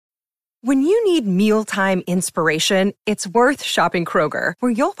When you need mealtime inspiration, it's worth shopping Kroger,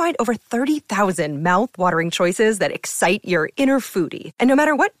 where you'll find over 30,000 mouth-watering choices that excite your inner foodie. And no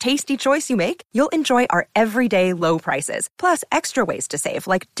matter what tasty choice you make, you'll enjoy our everyday low prices, plus extra ways to save,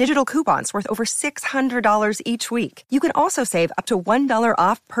 like digital coupons worth over $600 each week. You can also save up to $1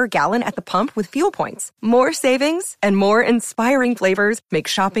 off per gallon at the pump with fuel points. More savings and more inspiring flavors make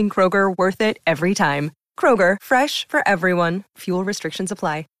shopping Kroger worth it every time. Kroger, fresh for everyone. Fuel restrictions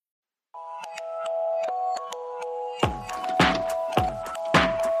apply.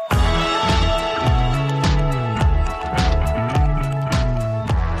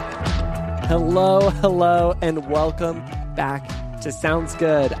 Hello, and welcome back to Sounds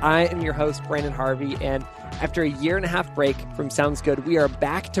Good. I am your host, Brandon Harvey, and after a year-and-a-half break from Sounds Good, we are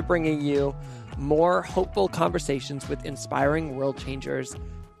back to bringing you more hopeful conversations with inspiring world changers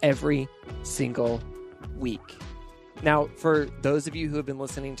every single week. Now, for those of you who have been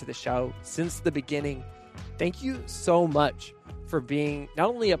listening to the show since the beginning, thank you so much for being not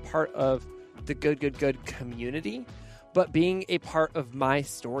only a part of the Good community, but being a part of my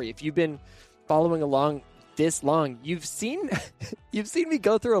story. If you've been following along this long, you've seen me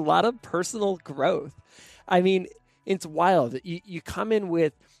go through a lot of personal growth. I mean, it's wild. You come in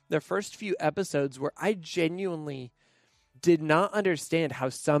with the first few episodes where I genuinely did not understand how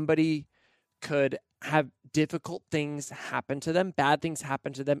somebody could have difficult things happen to them, bad things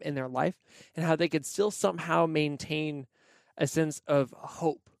happen to them in their life, and how they could still somehow maintain a sense of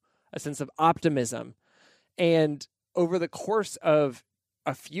hope, a sense of optimism. And over the course of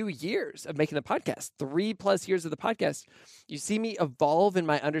a few years of making the podcast, 3+ years of the podcast, you see me evolve in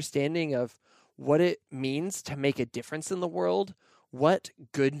my understanding of what it means to make a difference in the world, what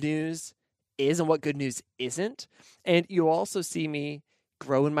good news is and what good news isn't. And you also see me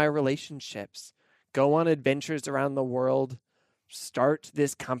grow in my relationships, go on adventures around the world, start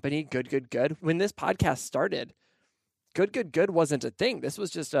this company, Good. When this podcast started, Good wasn't a thing. This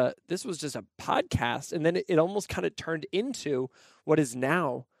was just a podcast, and then it almost kind of turned into what is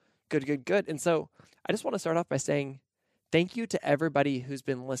now Good. And so I just want to start off by saying thank you to everybody who's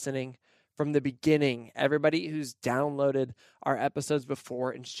been listening from the beginning, everybody who's downloaded our episodes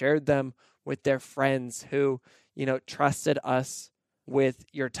before and shared them with their friends who, trusted us with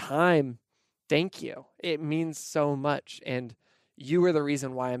your time. Thank you. It means so much, and you are the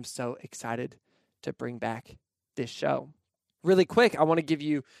reason why I'm so excited to bring back this show. Really quick, I want to give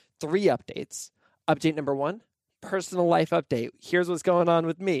you 3 updates. Update number 1, personal life update. Here's what's going on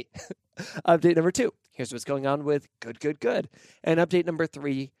with me. Update number 2, here's what's going on with Good. And update number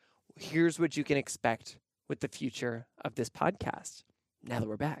 3, here's what you can expect with the future of this podcast. Now that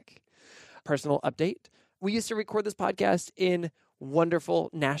we're back. Personal update. We used to record this podcast in wonderful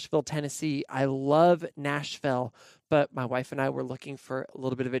Nashville, Tennessee. I love Nashville, but my wife and I were looking for a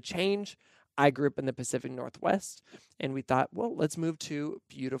little bit of a change. I grew up in the Pacific Northwest, and we thought, well, let's move to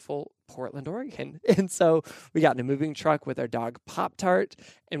beautiful Portland, Oregon. And so we got in a moving truck with our dog Pop-Tart,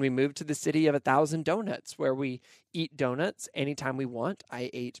 and we moved to the city of 1,000 donuts, where we eat donuts anytime we want. I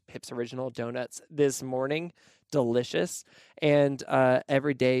ate Pip's Original Donuts this morning. Delicious. And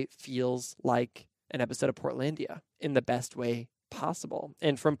every day feels like an episode of Portlandia in the best way possible.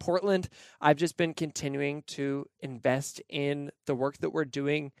 And from Portland, I've just been continuing to invest in the work that we're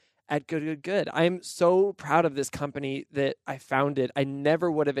doing at Good. I'm so proud of this company that I founded. I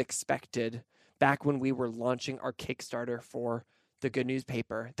never would have expected back when we were launching our Kickstarter for the Good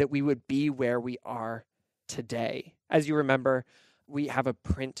newspaper that we would be where we are today. As you remember, we have a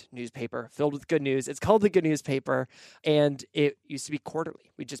print newspaper filled with good news. It's called the Good newspaper, and it used to be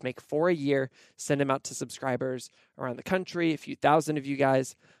quarterly. We just make 4 a year, send them out to subscribers around the country, a few thousand of you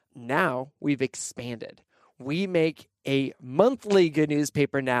guys. Now we've expanded. We make a monthly Good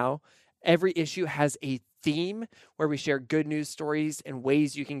newspaper now. Every issue has a theme where we share good news stories and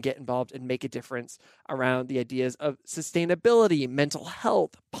ways you can get involved and make a difference around the ideas of sustainability, mental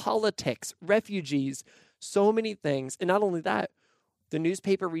health, politics, refugees, so many things. And not only that, the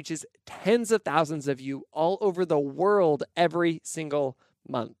newspaper reaches tens of thousands of you all over the world every single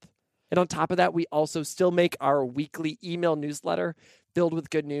month. And on top of that, we also still make our weekly email newsletter filled with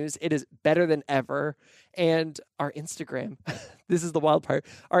good news. It is better than ever. And our Instagram, this is the wild part,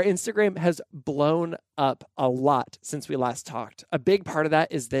 our Instagram has blown up a lot since we last talked. A big part of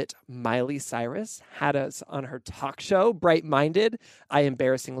that is that Miley Cyrus had us on her talk show, Bright Minded. I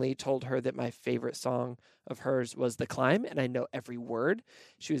embarrassingly told her that my favorite song of hers was The Climb, and I know every word.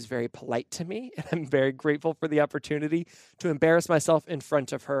 She was very polite to me, and I'm very grateful for the opportunity to embarrass myself in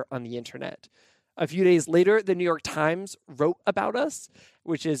front of her on the internet. A few days later, the New York Times wrote about us,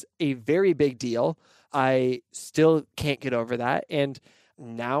 which is a very big deal. I still can't get over that. And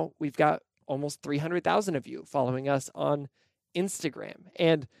now we've got almost 300,000 of you following us on Instagram.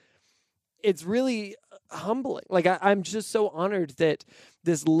 And it's really humbling. Like, I'm just so honored that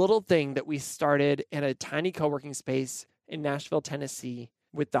this little thing that we started in a tiny co-working space in Nashville, Tennessee,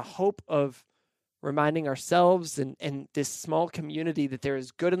 with the hope of reminding ourselves and this small community that there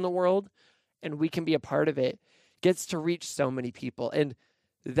is good in the world and we can be a part of it, gets to reach so many people. And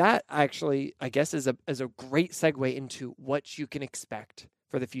that actually, I guess, is a great segue into what you can expect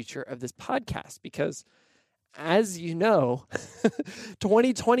for the future of this podcast. Because as you know,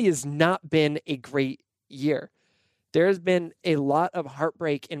 2020 has not been a great year. There's been a lot of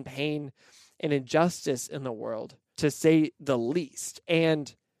heartbreak and pain and injustice in the world, to say the least.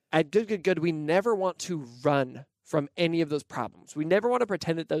 And at Good, we never want to run from any of those problems. We never want to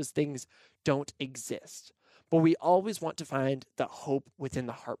pretend that those things don't exist. But we always want to find the hope within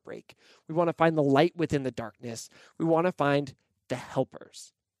the heartbreak. We want to find the light within the darkness. We want to find the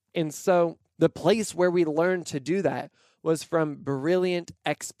helpers. And so the place where we learned to do that was from brilliant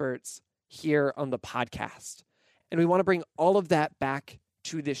experts here on the podcast. And we want to bring all of that back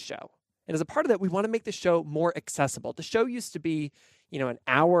to this show. And as a part of that, we want to make the show more accessible. The show used to be, an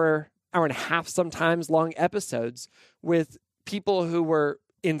hour and a half, sometimes long episodes with people who were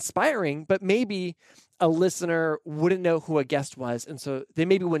inspiring, but maybe a listener wouldn't know who a guest was. And so they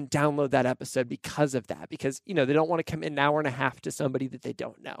maybe wouldn't download that episode because of that, because, they don't want to commit an hour and a half to somebody that they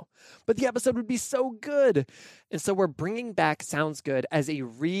don't know. But the episode would be so good. And so we're bringing back Sounds Good as a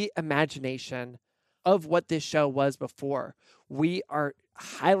reimagination of what this show was before. We are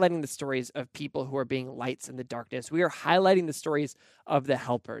highlighting the stories of people who are being lights in the darkness. We are highlighting the stories of the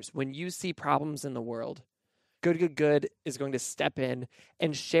helpers. When you see problems in the world, Good is going to step in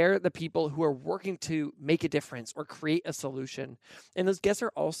and share the people who are working to make a difference or create a solution. And those guests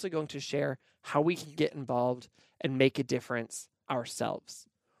are also going to share how we can get involved and make a difference ourselves.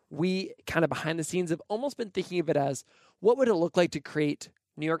 We kind of behind the scenes have almost been thinking of it as, what would it look like to create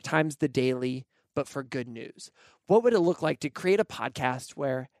New York Times The Daily, but for good news? What would it look like to create a podcast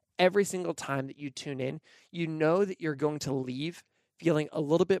where every single time that you tune in, you know that you're going to leave feeling a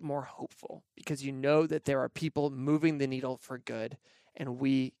little bit more hopeful because you know that there are people moving the needle for good and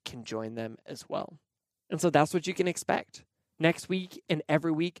we can join them as well. And so that's what you can expect. Next week and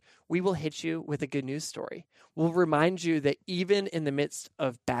every week, we will hit you with a good news story. We'll remind you that even in the midst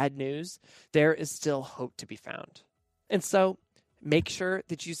of bad news, there is still hope to be found. And so make sure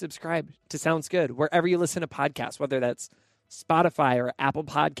that you subscribe to Sounds Good wherever you listen to podcasts, whether that's Spotify or Apple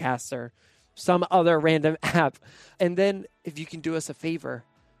Podcasts or some other random app. And then if you can do us a favor,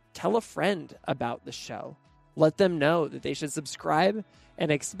 tell a friend about the show. Let them know that they should subscribe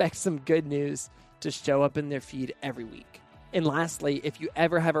and expect some good news to show up in their feed every week. And lastly, if you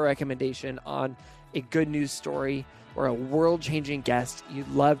ever have a recommendation on a good news story or a world-changing guest you'd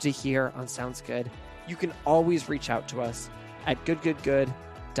love to hear on Sounds Good, you can always reach out to us at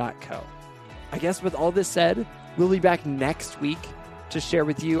goodgoodgood.co. I guess with all this said, we'll be back next week to share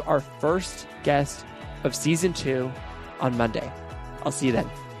with you our first guest of season 2 on Monday. I'll see you then.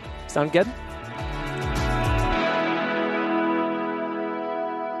 Sound good?